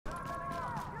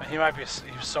he might be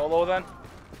solo then.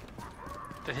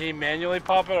 Did he manually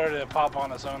pop it or did it pop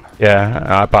on his own? Yeah,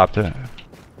 I popped it.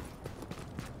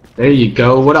 There you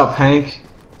go. What up, Hank?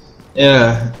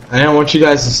 Yeah, I didn't want you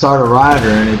guys to start a riot or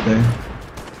anything.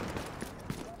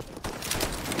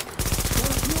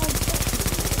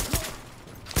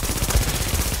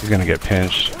 He's gonna get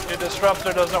pinched. Your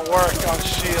disruptor doesn't work on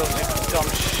shields, you dumb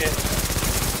shit.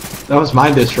 That was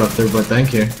my disruptor, but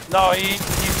thank you. No, he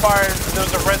fired. There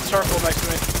was a red circle next to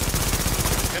me.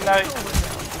 Good night.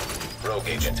 Rogue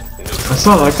agent. I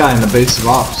saw that guy in the base of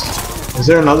ops. Is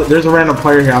there another? There's a random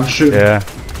player here. I'm shooting. Yeah.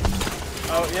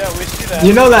 Oh yeah, we see that.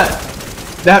 You know that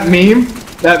meme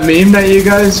that you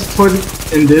guys put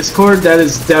in Discord? That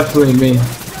is definitely me.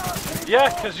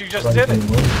 Yeah, because you just did it.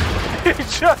 You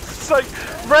just like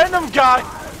random guy.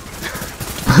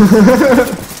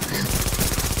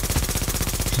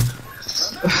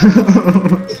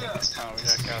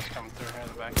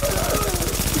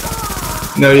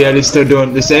 No, Yeti's still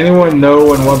doing. Does anyone know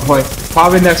when 1 point?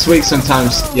 Probably next week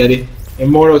sometimes, Yeti.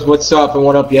 Immortals, what's up and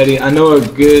what up, Yeti? I know a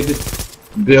good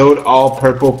build, all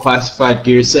purple classified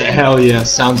gear set. Hell yeah,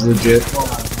 sounds legit.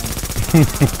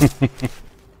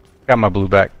 Got my blue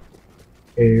back.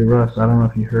 Hey Russ, I don't know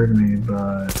if you heard me,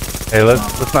 but Hey,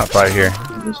 let's not fight here.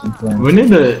 We need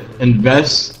to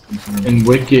invest in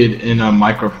Wicked in a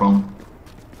microphone.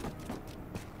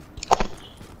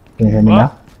 can you hear me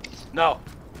now? No.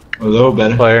 A little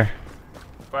better. Player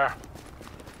Where?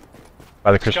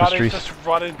 by the Christmas Scotty trees. just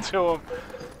run into him.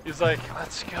 He's like,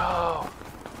 let's go.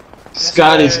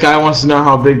 Scotty, Sky wants to know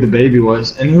how big the baby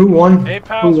was. And who won? Hey,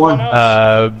 pals, Who won? what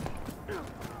else?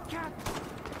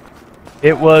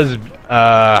 It was It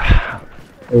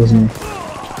was me.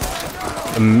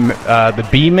 the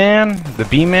B-man. The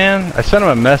B-man. I sent him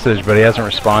a message, but he hasn't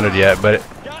responded yet. But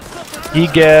he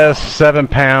guessed 7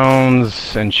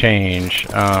 pounds and change.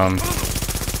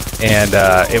 And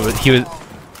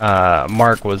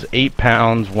Mark was 8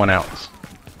 pounds 1 ounce,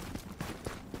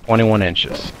 21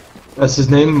 inches. That's his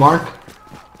name, Mark?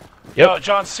 Yep. No,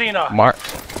 John Cena. Mark.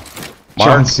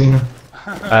 John Cena.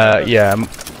 Yeah,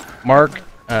 Mark.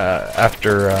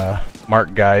 After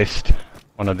Mark Geist,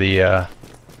 one of the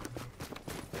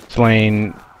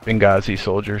slain Benghazi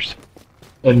soldiers.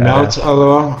 And now it's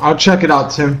LOL. I'll check it out,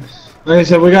 Tim. Like I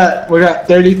said, we got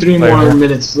 33 more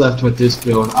minutes left with this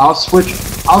build. I'll switch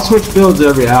builds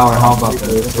every hour. How about that?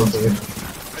 That sounds good.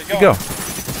 There You go.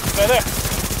 Right there.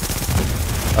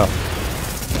 Oh.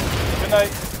 Good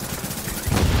night.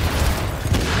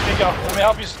 Here you go. Let me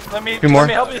help you. Let me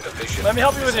help you. Let me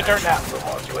help you with your dirt nap.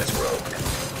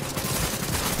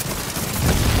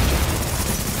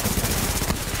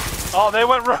 Oh, they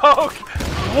went rogue.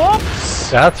 Whoops.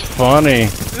 That's funny.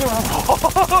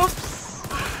 Whoops.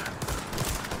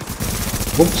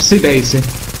 Whoopsie daisy.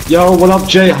 Yo, what up,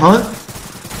 Jay Hunt?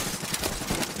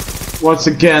 Once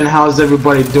again, how's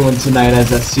everybody doing tonight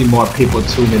as I see more people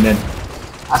tuning in?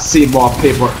 I see more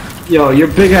people. Yo, your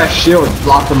big ass shield is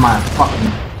blocking my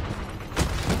fucking...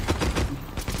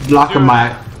 Blocking my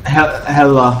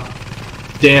hella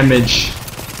damage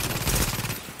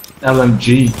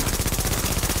LMG.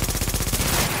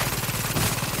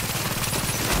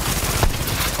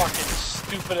 Fucking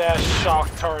stupid ass shock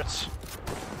turrets.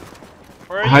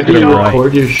 Where are How do you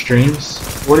record your streams?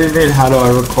 What do you mean, how do I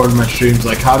record my streams?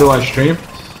 Like, how do I stream?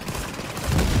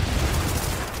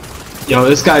 Yo,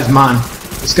 this guy's mine.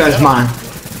 This guy's mine.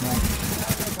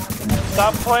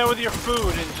 Stop playing with your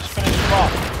food and just finish them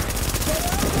off.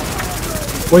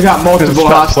 We got multiple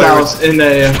hostiles in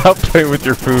the... Stop playing with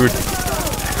your food.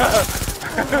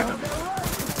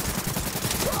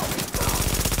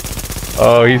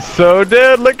 Oh, he's so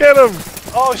dead. Look at him.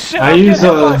 Oh shit, I'm getting hit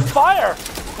by fire.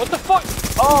 What the fuck?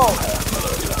 Oh.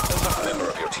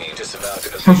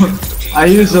 I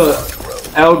use a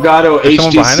Elgato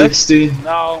HD60.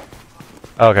 No.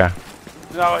 Okay.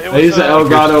 No, it was I use an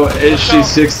Elgato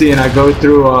HD60 and I go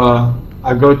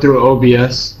through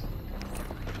OBS.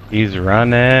 He's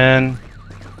running.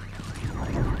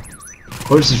 Of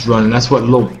course he's running. That's what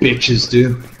little bitches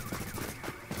do.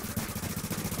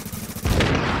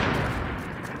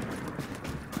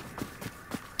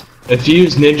 If you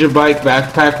use Ninja Bike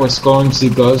backpack with Skull MC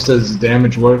Ghost, does the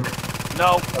damage work?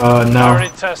 No. No. I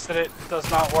already tested it. It does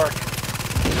not work.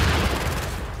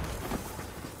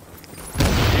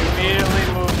 You immediately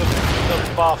move the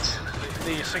buff,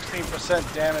 the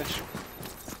 16% damage.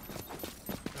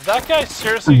 Did that guy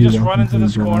seriously just run into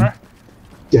this corner?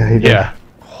 Yeah, he did. Yeah.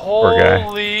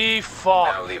 Holy fuck.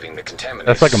 Now leaving the contaminants.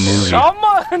 That's like a movie.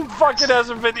 Someone fucking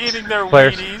hasn't been eating their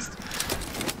Players. Wheaties.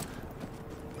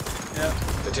 Yeah.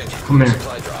 Come here.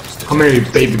 Come here, you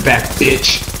baby back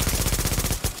bitch.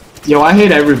 Yo, I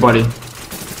hate everybody.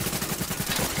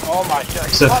 Oh my god.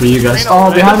 Except for you guys. Green Oh,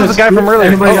 over behind there. us. The guy from earlier.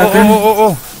 Anybody got green?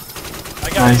 I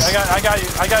got Nice. you,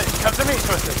 I got you. Come to me,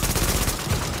 Twisted.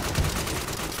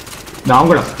 No, I'm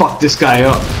gonna fuck this guy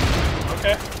up.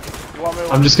 Okay. You want me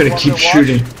to, I'm just gonna keep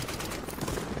shooting.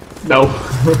 No.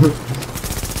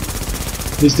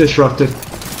 He's disrupted.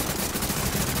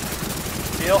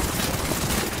 Deal.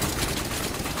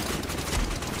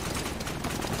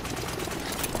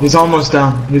 He's almost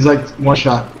down. He's like one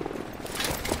shot.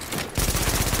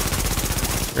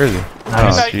 Where is he?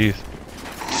 Nice. Oh, jeez.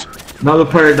 Another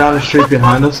player down the street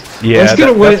behind us. Yeah, Let's get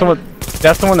away.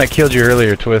 that's the one that killed you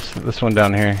earlier, Twist. This one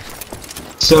down here.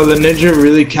 So the ninja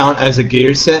really count as a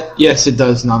gear set? Yes, it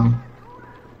does, Nami.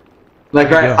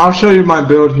 Like, I'll show you my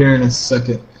build here in a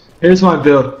second. Here's my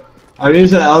build. I'm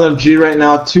using an LMG right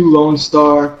now, 2 Lone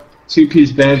Star,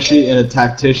 2-piece Banshee, and a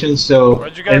Tactician. So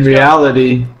in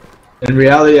reality,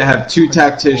 I have 2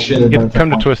 Tactician,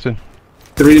 Come to Twisted.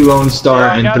 3 Lone Star,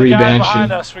 Yeah, and 3 behind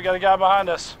Banshee. us. We got a guy behind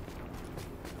us.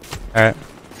 Alright.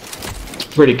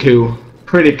 Pretty cool.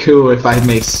 Pretty cool if I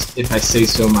say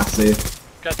so myself.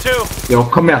 Got 2. Yo,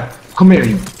 come here. Come here,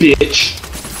 you bitch.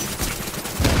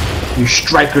 You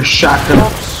striker shotgun.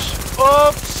 Oops.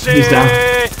 Oopsie. He's down.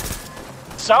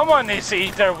 Someone needs to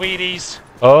eat their Wheaties.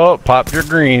 Oh, popped your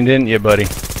green, didn't you, buddy?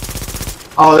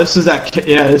 Oh, this is that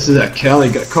Kelly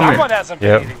guy. Come Someone here. hasn't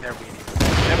been eating their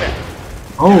Wheaties. Come here.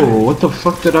 Oh, what the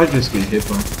fuck did I just get hit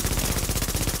by?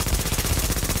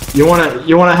 You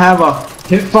wanna have a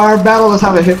hip fire battle? Let's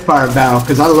have a hip fire battle,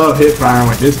 cause I love hip firing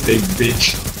with this big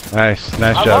bitch. Nice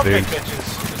I job, love dude. big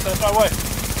bitches. Just that's my way.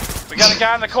 We got a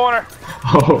guy in the corner.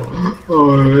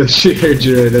 Oh, she heard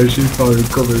you right there. She probably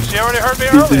covered. She already heard me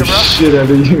Beat earlier, the bro. shit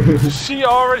out of you. She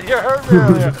already heard me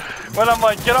earlier. When I'm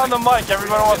like, get on the mic,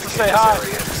 everyone wants to say hi.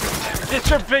 Get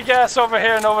your big ass over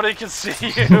here, nobody can see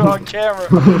you on camera.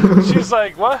 She's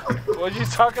like, what? Were you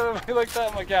talking to me like that?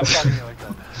 I'm like, yeah, I'm talking to you like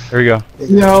that. There we go.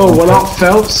 Yo, what up,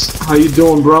 Phelps? How you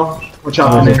doing, bro? Watch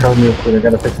out, They man. called me up quick. I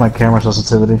gotta fix my camera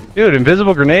sensitivity. Dude,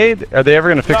 invisible grenade? Are they ever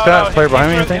gonna fix that? Player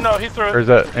behind me, you think? No, he threw it. Or is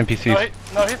that NPCs?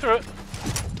 No, he threw it.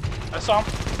 I saw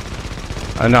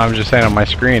him. No, I'm just saying on my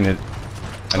screen, I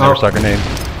never saw grenades.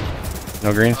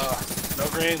 No greens? No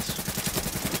greens.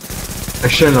 I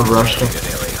shouldn't have rushed him.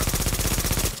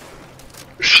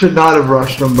 Should not have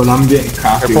rushed him, but I'm getting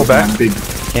cocky Pull back.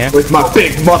 with my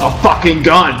big motherfucking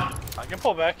gun. I can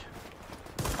pull back.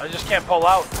 I just can't pull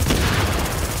out.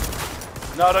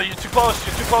 No, you're too close.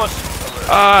 You're too close.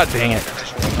 Ah, dang it.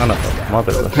 Oh, no,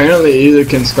 mother. Apparently, either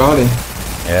can Scotty.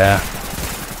 Yeah.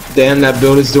 Damn, that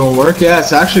build is doing work. Yeah,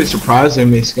 it's actually surprising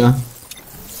me, Scott.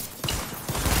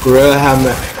 Gorilla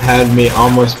had me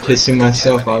almost pissing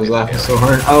myself. I was laughing so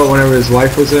hard. Oh, whenever his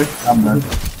wife was there. I'm done.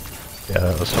 Yeah,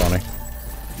 that was funny.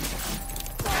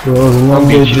 I'm I'll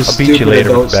beat you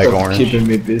later with Bag Orange. Keeping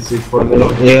me busy for a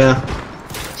little. Yeah.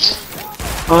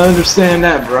 I understand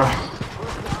that, bro.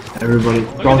 Everybody,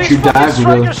 don't you die,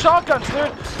 Striker bro. shotguns,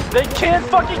 dude. They can't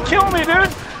fucking kill me, dude.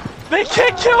 They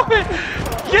can't kill me.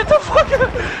 Get the fuck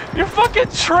out. You're fucking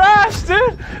trash,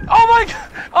 dude. Oh my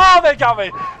god. Oh, they got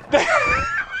me.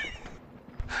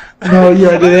 No,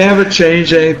 yeah, did they ever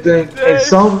change anything? They And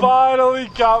some finally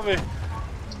got me.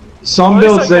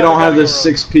 builds they don't have the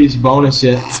 6-piece bonus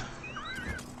yet.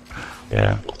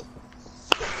 Yeah.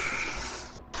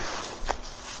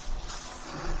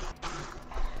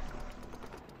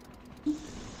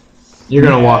 You're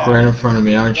gonna walk right in front of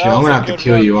me, aren't you? I'm gonna have to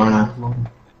kill you, aren't I? I'm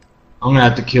gonna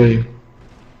have to kill you.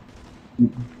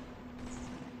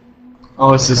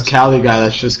 Oh, it's this Cali guy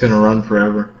that's just gonna run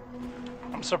forever.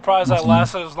 I'm surprised I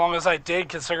lasted as long as I did,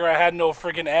 considering I had no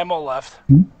friggin' ammo left.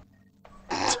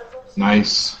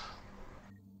 Nice.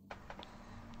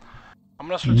 I'm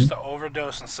gonna switch to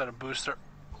overdose instead of booster.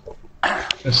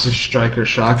 That's the striker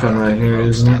shotgun right here,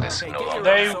 isn't it?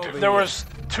 There was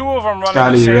 2 of them running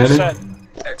Scotty, the you same ready? set.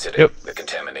 Exiting the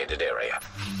contaminated area.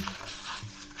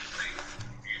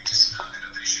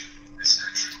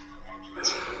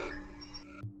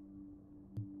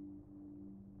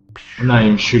 I'm not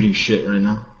even shooting shit right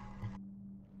now.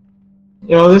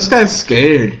 Yo, this guy's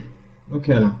scared. Look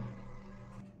at him.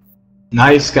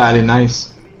 Nice, Scotty,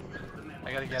 nice.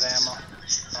 I gotta get ammo.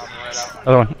 I'll be right out.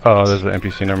 Other one. Oh, there's an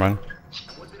NPC, never mind.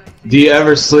 Do you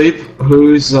ever sleep?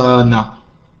 Who's, no.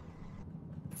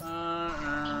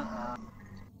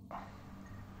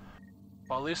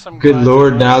 Well, at least I'm Good glad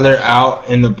lord, you're now right. they're out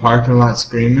in the parking lot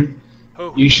screaming.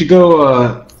 Who? You should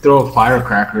go, throw a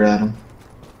firecracker at them.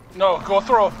 No, go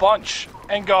throw a bunch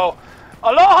and go,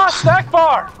 Aloha snack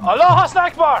bar! Aloha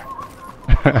snack bar!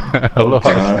 Aloha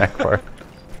snack bar.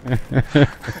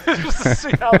 Just to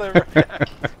see how they react.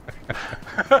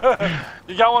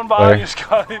 You got one behind you,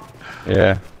 Scotty.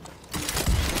 Yeah.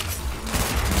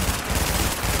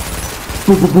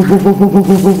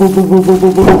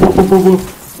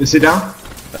 Is he down?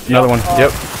 Another one. Oh,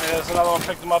 Yep. Yeah, there's another one.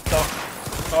 Picked him up though.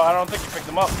 Oh, I don't think you picked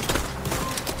him up.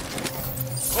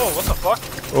 Oh, what the fuck?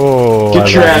 Oh,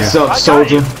 Get your ass up,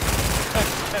 soldier.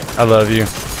 I love you.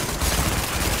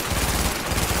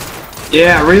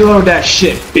 Yeah, reload that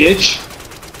shit, bitch.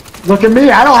 Look at me,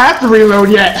 I don't have to reload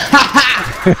yet.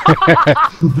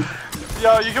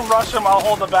 Yo, you can rush him. I'll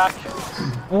hold the back.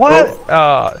 What?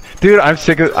 Dude, I'm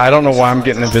sick of. I don't know why I'm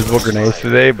getting invisible grenades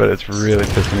today, but it's really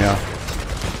pissing me off.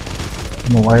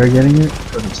 You know why you're getting it?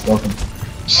 Because it's broken.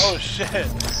 Oh shit.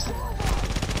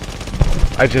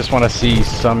 I just want to see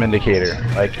some indicator.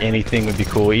 Like anything would be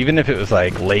cool, even if it was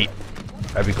like late.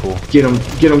 That'd be cool. Get him,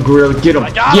 Gorilla, get him.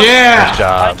 I got him. Yeah! Nice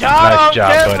job. I got Nice him.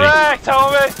 job, Get buddy. wrecked,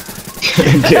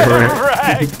 homie. Get wrecked.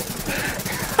 Wrecked.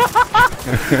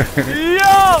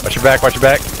 Yo! Watch your back. Watch your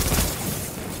back.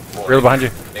 Gorilla behind you.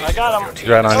 I got him. He's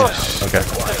right on you. Okay.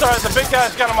 It's alright, the big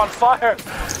guy's got him on fire.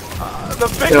 The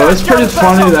big Yo, guy's it's got pretty his ass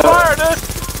funny on that- fire, dude.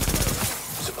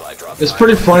 Supply drop. It's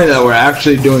pretty funny that we're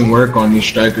actually doing work on these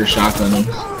striker shotgunners.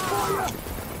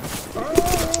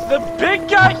 The big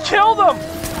guy killed him!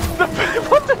 The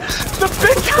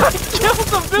big guy killed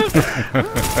him, dude!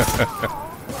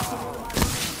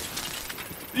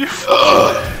 You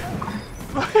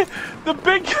the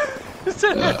big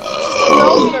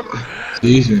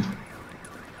Easy.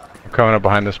 I'm coming up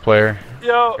behind this player.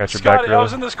 Yo, Got your Scotty, back, I Gorilla.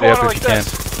 was in this Stay up corner if like you this.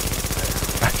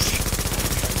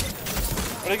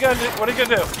 What are you gonna do? What are you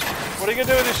gonna do? What are you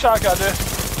gonna do with this shotgun, dude?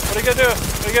 What are you gonna do?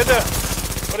 What are you gonna do?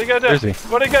 What are you gonna do? Where's he?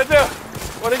 What are you gonna do?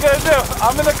 What are you gonna do?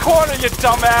 I'm in the corner, you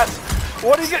dumbass.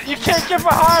 What are you gonna? You can't get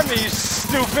behind me, you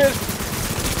stupid.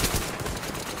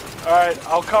 All right,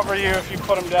 I'll cover you if you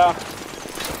put him down.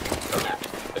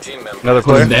 A team member. Another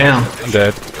Put player. him down. I'm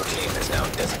dead. Your team is now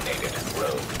designated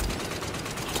rogue.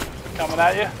 Coming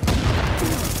at you.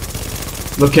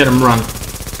 Look at him run.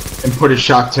 And put his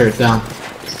shock turret down.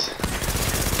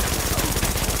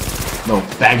 No,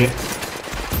 bag it.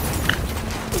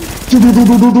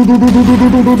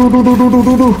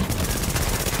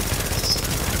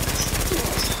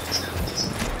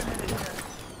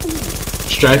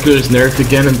 Striker is nerfed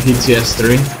again in PTS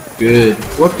 3. Good.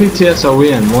 What PTS are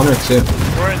we in? 1 or 2?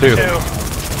 We're in 2. 2.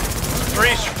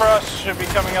 3 for us should be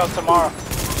coming out tomorrow.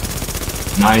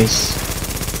 Nice.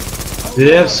 Do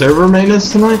they have server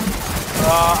maintenance tonight?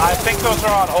 I think those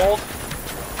are on hold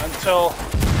until.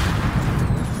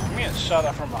 I'm getting shot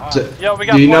at from behind. So, Yo, we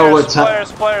got do you know players, what time?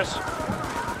 players.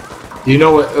 Do you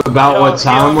know what about Yo, what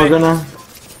time yo, we're gonna?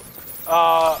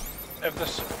 If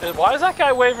this, why is that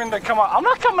guy waving to come out? I'm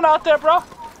not coming out there, bro.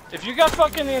 If you got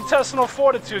fucking the intestinal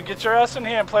fortitude, get your ass in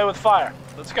here and play with fire.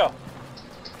 Let's go.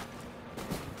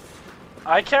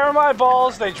 I carry my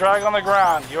balls, they drag on the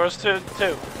ground. Yours too.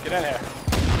 Get in here.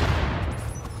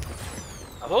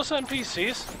 Are those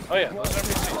NPCs? Oh yeah, those are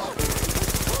NPCs.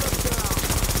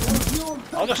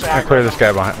 I'll just I clear this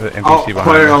guy behind the NPC Oh, behind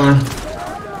player me. on.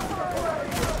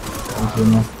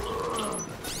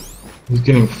 He's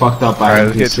getting fucked up by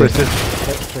Alright, let's get NPC.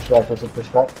 twisted. Push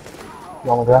back.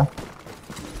 You on the ground?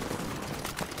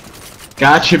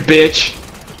 Gotcha, bitch.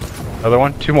 Another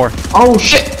one. 2 more. Oh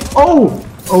shit! Oh!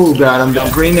 Oh god, I'm down.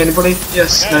 Green, anybody?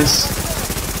 Yes, Yeah. nice.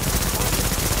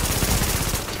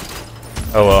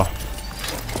 Oh well.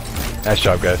 Nice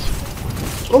job, guys.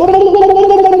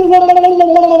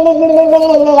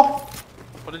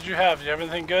 What did you have? Did you have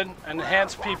anything good?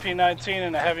 Enhanced PP-19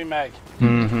 and a heavy mag.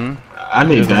 Mm-hmm. I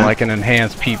need Doesn't that. like an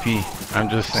enhanced PP. I'm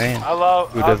just saying. I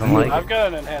love. Who doesn't like I've it? got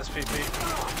an enhanced PP.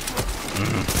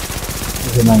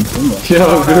 Is it 19 though?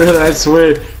 Yo, good, I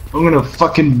swear, I'm gonna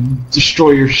fucking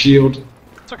destroy your shield.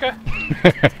 It's okay.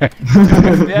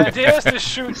 The idea is to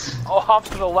shoot off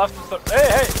to the left of the.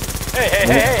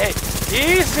 Hey!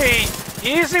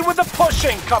 Easy with the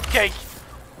pushing, cupcake.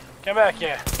 Come back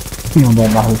here. You don't know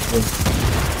how to play.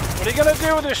 What are you gonna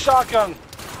do with your shotgun?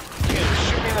 You gonna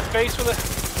shoot me in the face with it?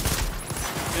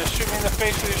 You gonna shoot me in the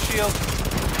face with your shield?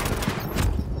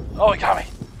 Oh, he got me.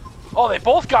 Oh, they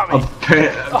both got me.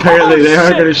 Apparently, they are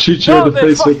shit. gonna shoot you No, in the they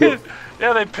face with it.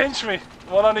 Yeah, they pinched me.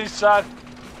 One on each side.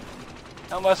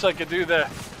 Not much I could do there.